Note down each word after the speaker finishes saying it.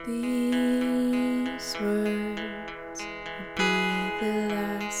These words will be the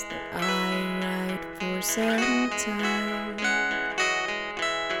last that I write for some time.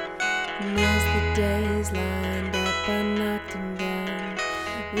 And as the days lined up, I knocked them down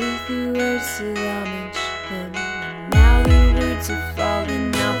with the words to homage them. And now the words are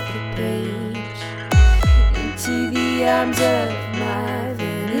falling off the page into the arms of my